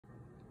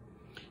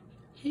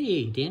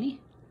Hey, Danny.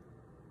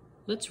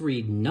 Let's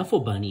read Knuffle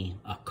Bunny,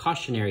 a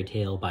Cautionary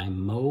Tale by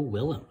Mo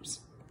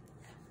Willems.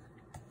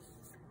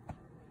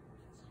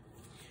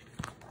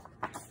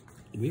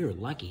 We were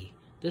lucky.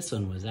 This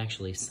one was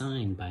actually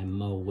signed by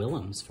Mo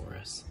Willems for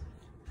us.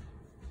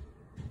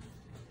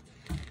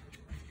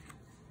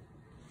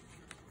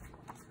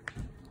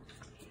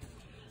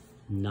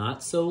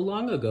 Not so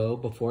long ago,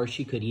 before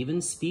she could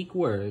even speak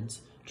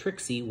words,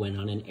 Trixie went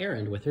on an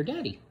errand with her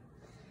daddy.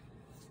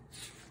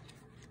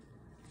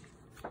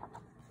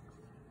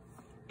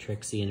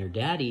 Trixie and her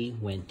daddy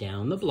went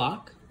down the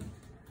block,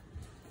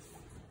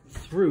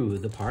 through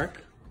the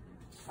park,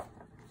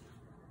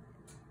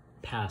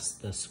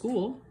 past the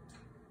school,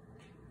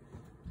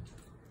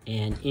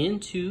 and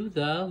into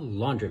the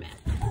laundromat.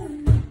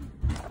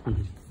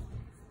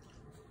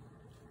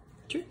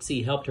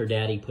 Trixie helped her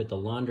daddy put the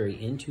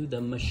laundry into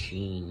the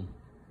machine.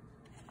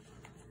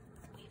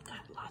 We've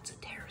got lots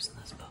of terrors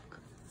in this book.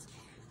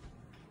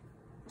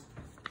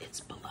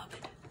 It's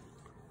beloved.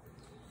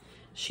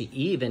 She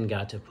even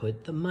got to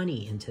put the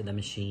money into the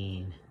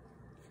machine.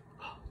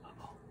 Oh,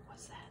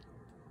 what's that?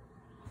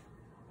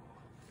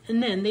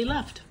 And then they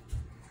left.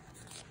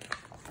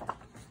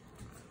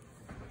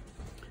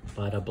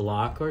 But a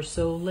block or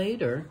so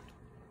later,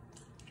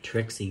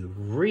 Trixie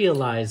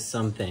realized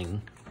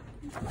something.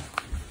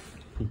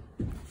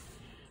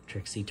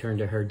 Trixie turned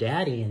to her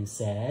daddy and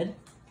said,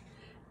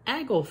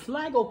 "Aggle,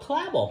 flaggle,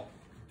 clabble."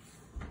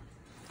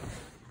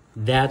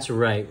 "That's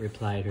right,"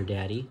 replied her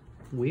daddy.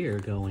 "We're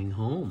going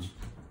home."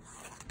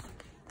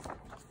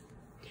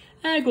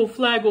 "Aggle,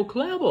 flaggle,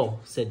 clabble,"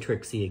 said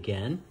Trixie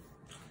again.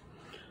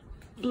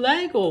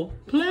 "Blaggle,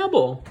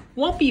 plabble,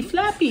 whumpy,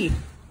 flappy,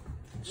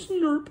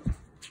 slurp."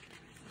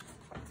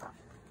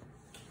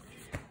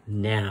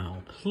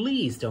 "Now,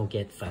 please don't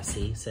get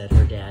fussy," said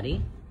her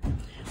daddy.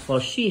 Well,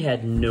 she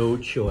had no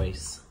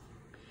choice.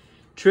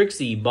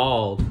 Trixie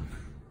bawled,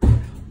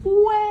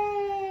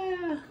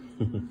 "Wah!"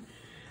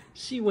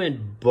 She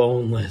went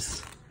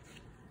boneless.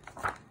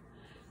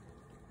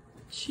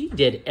 She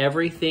did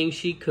everything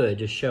she could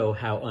to show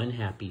how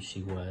unhappy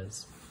she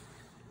was.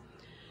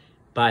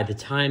 By the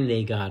time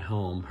they got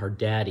home, her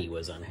daddy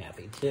was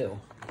unhappy too.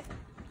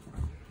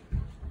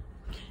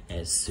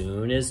 As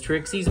soon as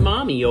Trixie's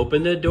mommy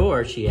opened the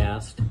door, she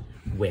asked,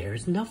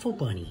 "Where's Knuffle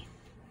Bunny?"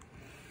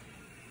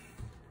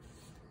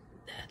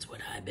 "That's what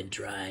I've been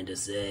trying to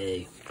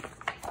say."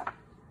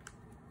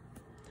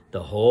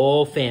 The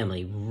whole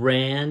family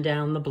ran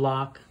down the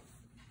block,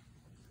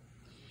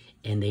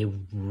 and they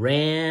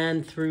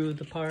ran through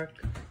the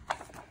park.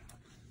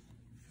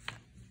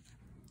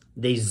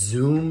 They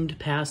zoomed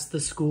past the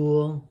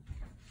school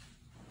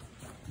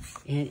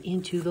and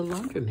into the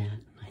laundromat.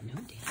 I know,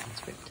 Dan,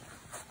 that's right.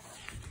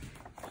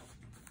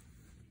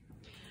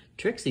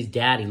 Trixie's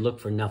daddy looked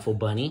for Knuffle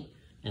Bunny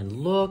and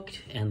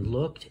looked and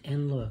looked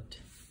and looked.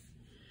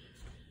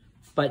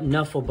 But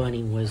Knuffle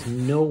Bunny was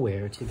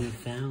nowhere to be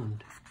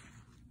found.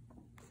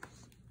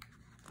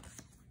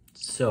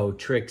 So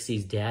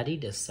Trixie's daddy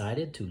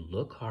decided to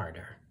look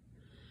harder.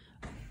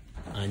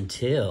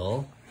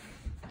 Until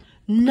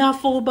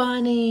Knuffle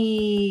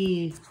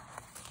Bunny!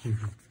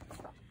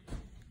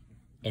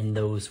 And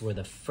those were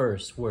the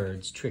first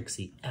words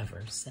Trixie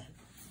ever said.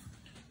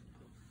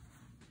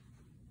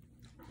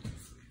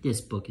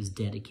 This book is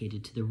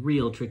dedicated to the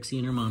real Trixie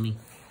and her mommy,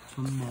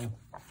 from Mo.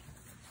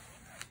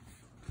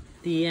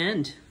 The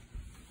end.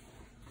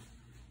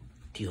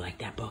 Do you like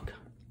that book?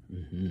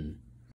 Mm-hmm.